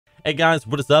Hey guys,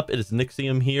 what is up? It is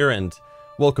Nixxiom here, and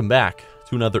welcome back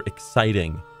to another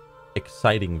exciting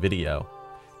video.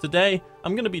 Today,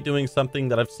 I'm going to be doing something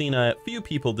that I've seen a few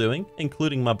people doing,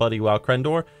 including my buddy WoW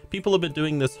Crendor. People have been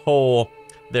doing this whole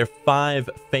their 5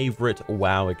 favorite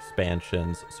WoW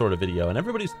expansions sort of video, and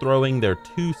everybody's throwing their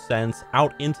 2 cents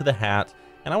out into the hat,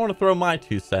 and I want to throw my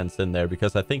 2 cents in there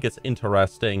because I think it's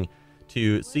interesting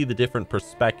to see the different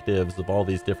perspectives of all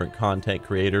these different content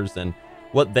creators and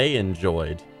what they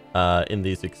enjoyed in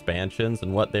these expansions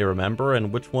and what they remember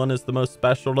and which one is the most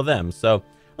special to them. So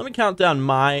let me count down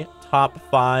my top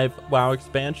 5 WoW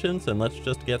expansions and let's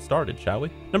just get started, shall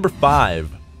we? Number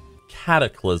 5,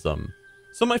 Cataclysm.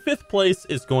 So my 5th place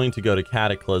is going to go to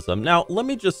Cataclysm. Now, let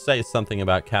me just say something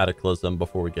about Cataclysm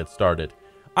before we get started.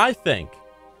 I think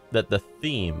that the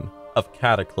theme of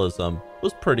Cataclysm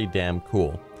was pretty damn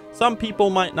cool. Some people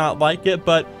might not like it,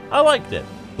 but I liked it.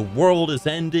 The world is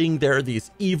ending. There are these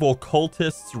evil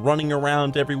cultists running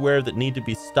around everywhere that need to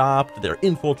be stopped. They're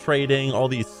infiltrating all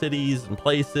these cities and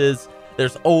places.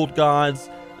 There's old gods.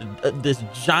 This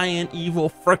giant evil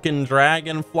frickin'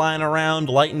 dragon flying around,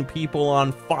 lighting people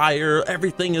on fire.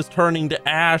 Everything is turning to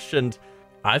ash, and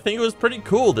I think it was pretty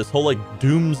cool. This whole like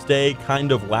doomsday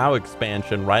kind of WoW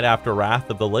expansion right after Wrath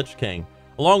of the Lich King.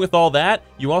 Along with all that,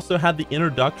 you also had the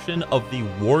introduction of the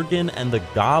Worgen and the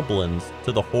Goblins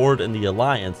to the Horde and the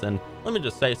Alliance. And let me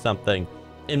just say something.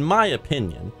 In my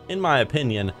opinion,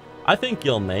 I think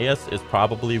Gilneas is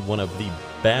probably one of the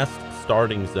best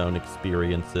starting zone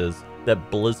experiences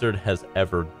that Blizzard has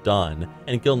ever done.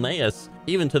 And Gilneas,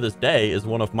 even to this day, is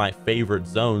one of my favorite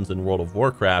zones in World of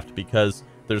Warcraft because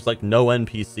there's like no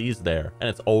NPCs there and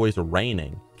it's always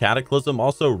raining. Cataclysm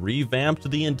also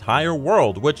revamped the entire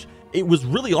world, which it was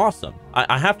really awesome.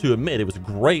 I have to admit, it was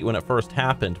great when it first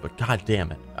happened, but god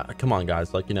damn it. Come on,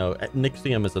 guys. Like, you know,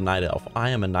 Nixxiom is a night elf.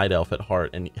 I am a night elf at heart,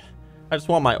 and I just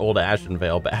want my old Ashen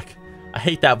Veil back. I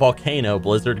hate that volcano,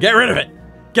 Blizzard. Get rid of it!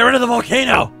 Get rid of the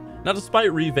volcano! Now,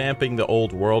 despite revamping the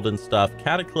old world and stuff,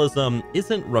 Cataclysm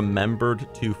isn't remembered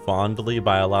too fondly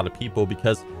by a lot of people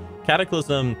because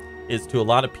Cataclysm is to a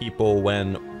lot of people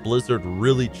when Blizzard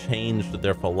really changed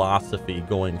their philosophy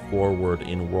going forward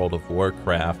in World of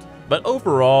Warcraft. But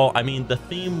overall, I mean, the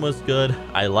theme was good.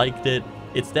 I liked it.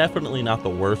 It's definitely not the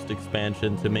worst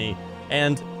expansion to me.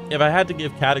 And if I had to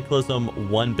give Cataclysm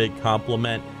one big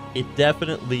compliment, it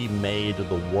definitely made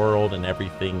the world and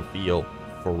everything feel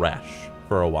fresh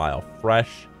for a while.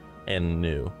 Fresh and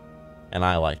new. And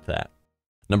I liked that.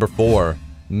 Number 4,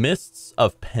 Mists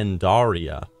of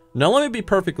Pandaria. Now, let me be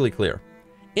perfectly clear.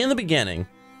 In the beginning,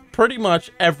 pretty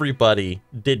much everybody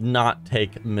did not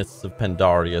take Mists of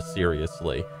Pandaria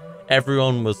seriously.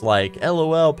 Everyone was like,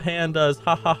 LOL, pandas,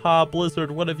 ha ha ha, Blizzard,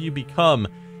 what have you become?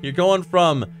 You're going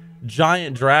from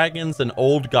giant dragons and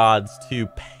old gods to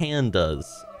pandas.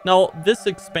 Now, this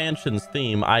expansion's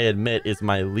theme, I admit, is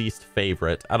my least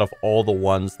favorite out of all the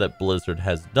ones that Blizzard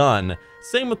has done.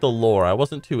 Same with the lore. I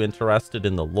wasn't too interested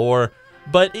in the lore,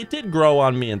 but it did grow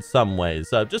on me in some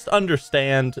ways. Just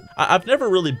understand, I've never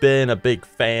really been a big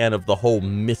fan of the whole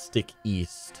Mystic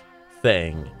East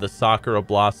thing. The Sakura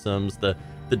Blossoms, the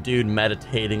dude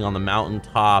meditating on the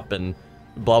mountaintop and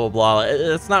blah, blah, blah.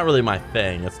 It's not really my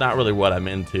thing. It's not really what I'm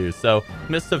into. So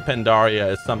Mists of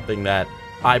Pandaria is something that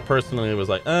I personally was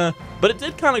like, but it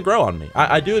did kind of grow on me.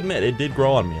 I do admit it did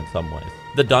grow on me in some ways.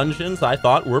 The dungeons I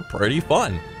thought were pretty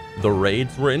fun. The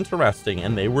raids were interesting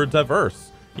and they were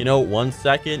diverse. You know, one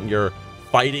second you're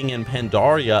fighting in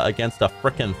Pandaria against a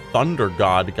frickin' Thunder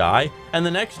God guy, and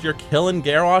the next you're killing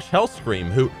Garrosh Hellscream,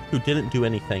 who didn't do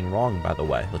anything wrong, by the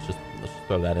way. Let's just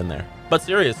throw that in there. But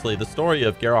seriously, the story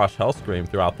of Garrosh Hellscream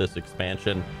throughout this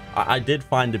expansion, I did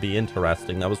find to be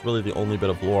interesting. That was really the only bit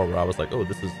of lore where I was like, oh,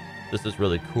 this is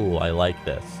really cool. I like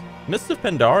this. Mists of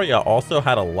Pandaria also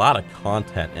had a lot of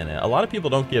content in it. A lot of people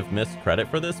don't give Mists credit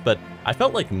for this, but I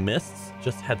felt like Mists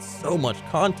just had so much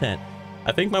content.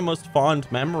 I think my most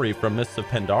fond memory from Mists of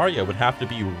Pandaria would have to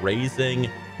be raising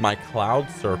my Cloud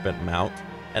Serpent mount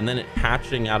and then it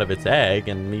hatching out of its egg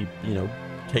and me, you know,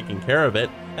 taking care of it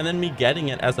and then me getting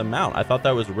it as a mount. I thought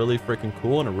that was really freaking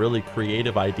cool and a really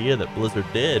creative idea that Blizzard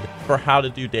did for how to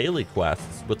do daily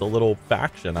quests with a little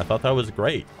faction. I thought that was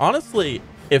great. Honestly,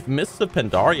 if Mists of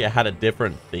Pandaria had a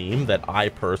different theme that I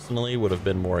personally would have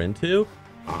been more into,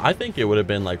 I think it would have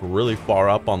been like really far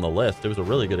up on the list. It was a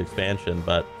really good expansion,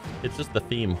 but it's just the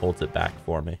theme holds it back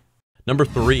for me. Number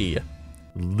 3,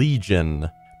 Legion.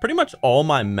 Pretty much all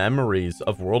my memories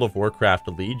of World of Warcraft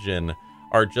Legion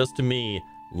are just me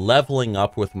leveling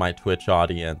up with my Twitch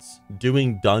audience,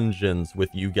 doing dungeons with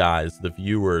you guys, the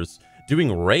viewers,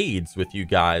 doing raids with you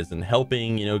guys and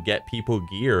helping, you know, get people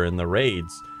gear in the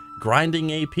raids,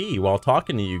 grinding AP while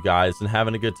talking to you guys and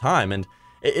having a good time. And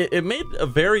it made a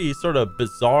very sort of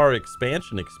bizarre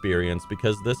expansion experience,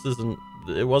 because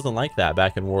it wasn't like that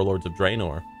back in Warlords of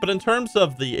Draenor. But in terms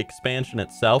of the expansion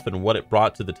itself and what it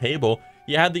brought to the table,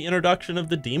 you had the introduction of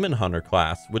the Demon Hunter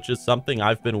class, which is something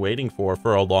I've been waiting for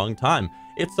a long time.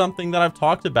 It's something that I've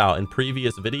talked about in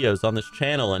previous videos on this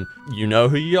channel, and you know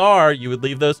who you are. You would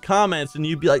leave those comments and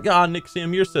you'd be like, "Ah,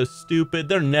 Nixxiom, you're so stupid.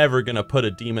 They're never gonna put a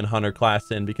Demon Hunter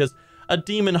class in, because a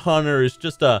Demon Hunter is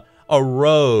just a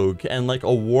rogue and like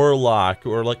a warlock,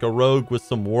 or like a rogue with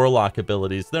some warlock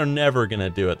abilities. They're never gonna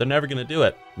do it. They're never gonna do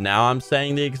it." Now I'm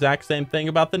saying the exact same thing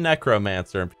about the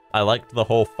Necromancer. I liked the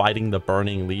whole fighting the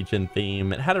Burning Legion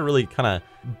theme. It had a really kind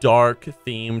of dark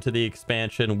theme to the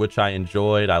expansion, which I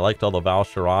enjoyed. I liked all the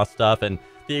Val-Shara stuff, and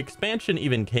the expansion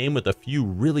even came with a few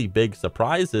really big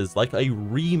surprises, like a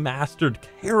remastered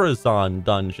Karazhan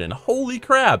dungeon. Holy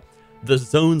crap! The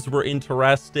zones were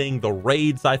interesting, the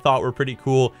raids I thought were pretty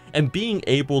cool, and being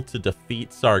able to defeat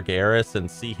Sargeras and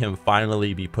see him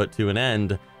finally be put to an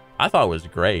end, I thought was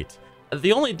great.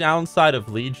 The only downside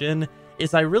of Legion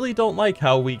is I really don't like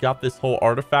how we got this whole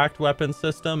artifact weapon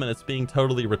system, and it's being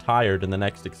totally retired in the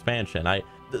next expansion.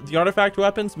 The artifact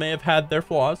weapons may have had their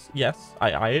flaws, yes,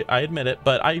 I admit it,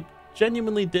 but I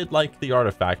genuinely did like the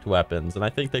artifact weapons, and I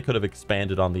think they could have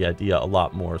expanded on the idea a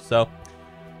lot more. So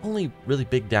only really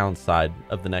big downside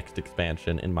of the next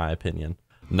expansion, in my opinion.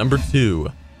 Number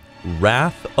 2,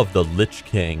 Wrath of the Lich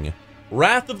King.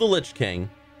 Wrath of the Lich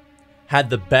King had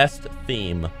the best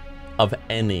theme of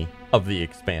any of the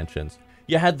expansions.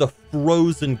 You had the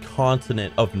frozen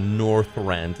continent of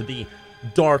Northrend, the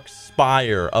dark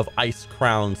spire of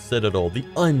Icecrown Citadel, the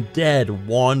undead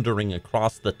wandering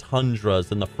across the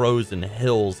tundras and the frozen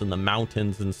hills and the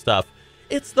mountains and stuff.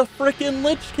 It's the frickin'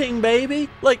 Lich King, baby!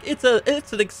 Like, it's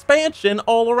an expansion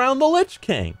all around the Lich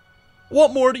King.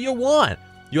 What more do you want?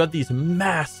 You have these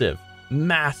massive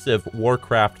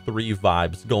Warcraft 3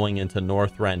 vibes going into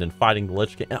Northrend and fighting the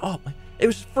Lich King. And oh my, it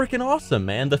was freaking awesome,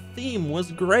 man. The theme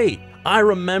was great. I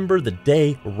remember the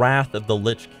day Wrath of the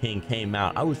Lich King came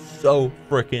out. I was so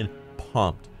freaking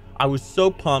pumped. I was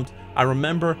so pumped. I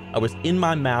remember I was in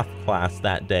my math class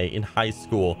that day in high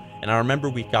school, and I remember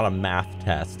we got a math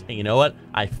test. And you know what?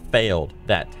 I failed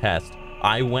that test.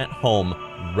 I went home,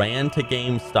 ran to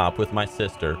GameStop with my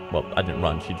sister. Well, I didn't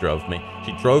run, she drove me.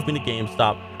 She drove me to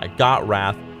GameStop. I got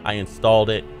Wrath. I installed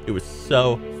it. It was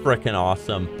so freaking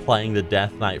awesome playing the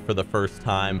Death Knight for the first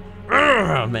time.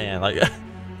 Man, like,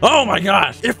 oh my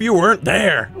gosh, if you weren't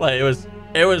there. Like, it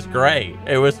was great.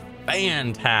 It was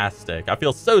fantastic. I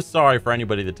feel so sorry for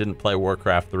anybody that didn't play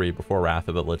Warcraft 3 before Wrath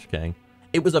of the Lich King.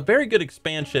 It was a very good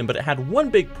expansion, but it had one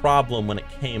big problem when it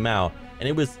came out, and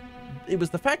it was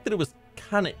the fact that it was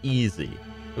kind of easy.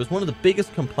 It was one of the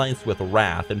biggest complaints with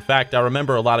Wrath. In fact, I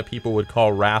remember a lot of people would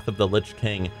call Wrath of the Lich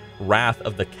King Wrath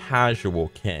of the Casual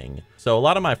King. So a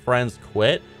lot of my friends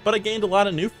quit, but I gained a lot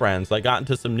of new friends. I got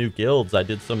into some new guilds. I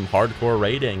did some hardcore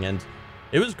raiding, and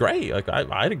it was great. Like, I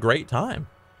had a great time.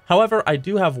 However, I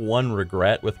do have one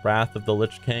regret with Wrath of the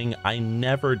Lich King. I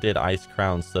never did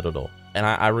Icecrown Citadel, and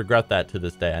I regret that to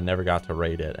this day. I never got to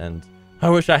raid it, and I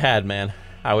wish I had, man.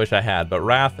 I wish I had. But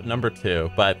Wrath number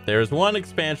 2. But there's one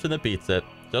expansion that beats it,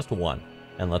 just one,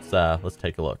 and let's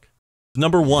take a look.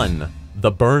 Number 1,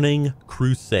 the Burning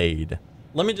Crusade.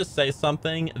 Let me just say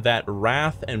something, that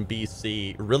Wrath and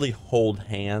BC really hold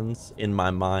hands in my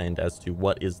mind as to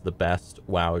what is the best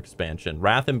WoW expansion.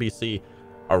 Wrath and BC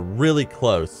are really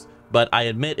close, but I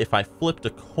admit if I flipped a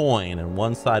coin and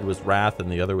one side was Wrath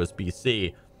and the other was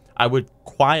BC, I would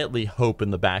quietly hope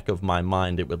in the back of my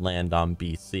mind it would land on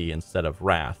BC instead of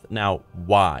Wrath. Now,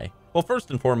 why? Well,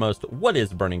 first and foremost, what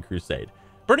is Burning Crusade?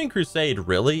 Burning Crusade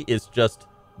really is just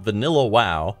vanilla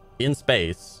WoW in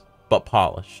space, but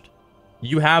polished.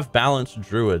 You have balanced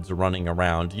druids running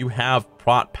around. You have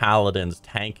prot paladins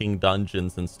tanking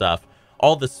dungeons and stuff.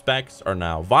 All the specs are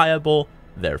now viable.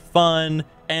 They're fun,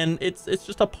 and it's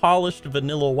just a polished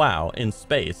vanilla WoW in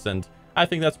space, and I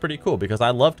think that's pretty cool because I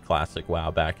loved classic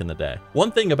WoW back in the day.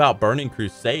 One thing about Burning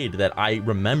Crusade that I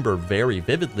remember very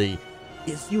vividly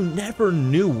is you never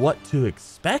knew what to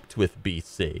expect with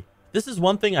BC. This is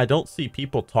one thing I don't see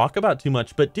people talk about too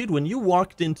much, but dude, when you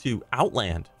walked into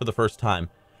Outland for the first time,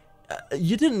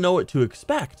 you didn't know what to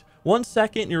expect. One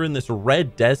second you're in this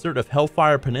red desert of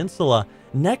Hellfire Peninsula,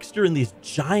 next you're in these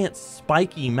giant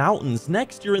spiky mountains,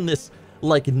 next you're in this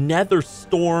like nether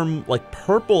storm like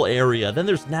purple area, then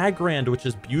there's Nagrand, which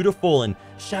is beautiful, and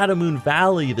Shadowmoon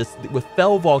Valley, this with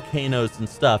fell volcanoes and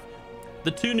stuff.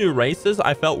 The two new races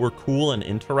I felt were cool and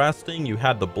interesting. You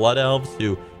had the Blood Elves,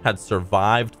 who had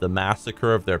survived the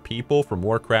massacre of their people from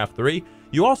Warcraft 3.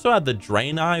 You also had the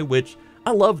Draenei, which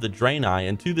I love the Draenei,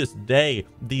 and to this day,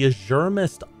 the Azure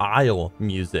Mist Isle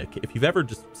music, if you've ever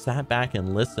just sat back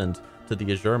and listened to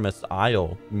the Azure Mist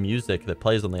Isle music that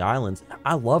plays on the islands,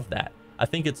 I love that. I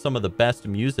think it's some of the best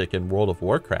music in World of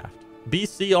Warcraft.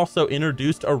 BC also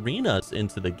introduced arenas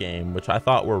into the game, which I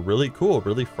thought were really cool,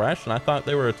 really fresh, and I thought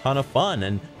they were a ton of fun.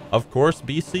 And of course,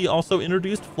 BC also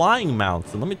introduced flying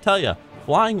mounts, and let me tell you,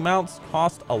 flying mounts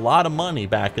cost a lot of money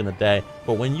back in the day,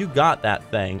 but when you got that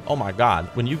thing, oh my god,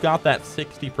 when you got that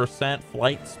 60%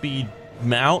 flight speed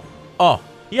mount, oh,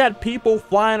 you had people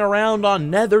flying around on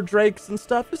nether drakes and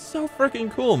stuff. It's so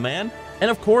freaking cool, man.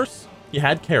 And of course, you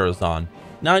had Karazhan.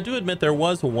 Now, I do admit there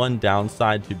was one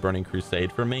downside to Burning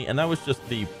Crusade for me, and that was just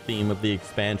the theme of the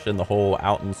expansion, the whole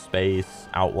out in space,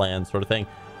 outland sort of thing.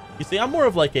 You see, I'm more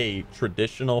of like a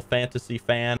traditional fantasy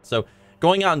fan, so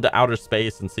going out into outer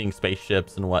space and seeing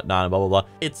spaceships and whatnot, and blah, blah, blah,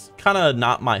 it's kind of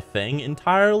not my thing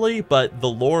entirely, but the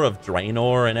lore of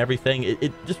Draenor and everything,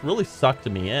 it just really sucked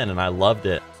me in, and I loved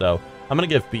it. So I'm going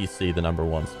to give BC the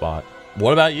 #1 spot.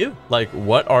 What about you? Like,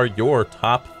 what are your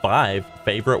top 5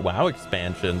 favorite WoW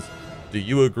expansions? Do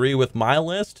you agree with my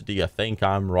list? Do you think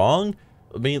I'm wrong?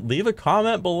 I mean, leave a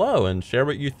comment below and share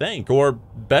what you think, or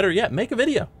better yet, make a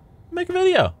video. Make a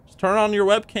video. Just turn on your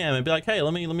webcam and be like, hey,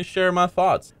 let me share my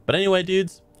thoughts. But anyway,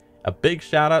 dudes, a big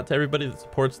shout out to everybody that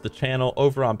supports the channel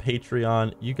over on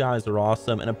Patreon. You guys are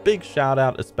awesome. And a big shout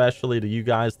out especially to you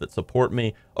guys that support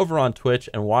me over on Twitch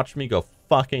and watch me go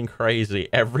fucking crazy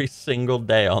every single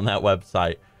day on that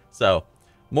website. So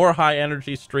more high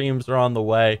energy streams are on the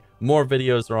way. More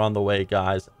videos are on the way,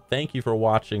 guys. Thank you for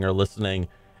watching or listening.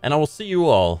 And I will see you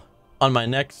all on my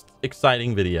next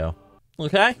exciting video.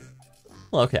 Okay?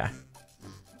 Okay.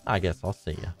 I guess I'll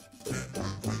see ya.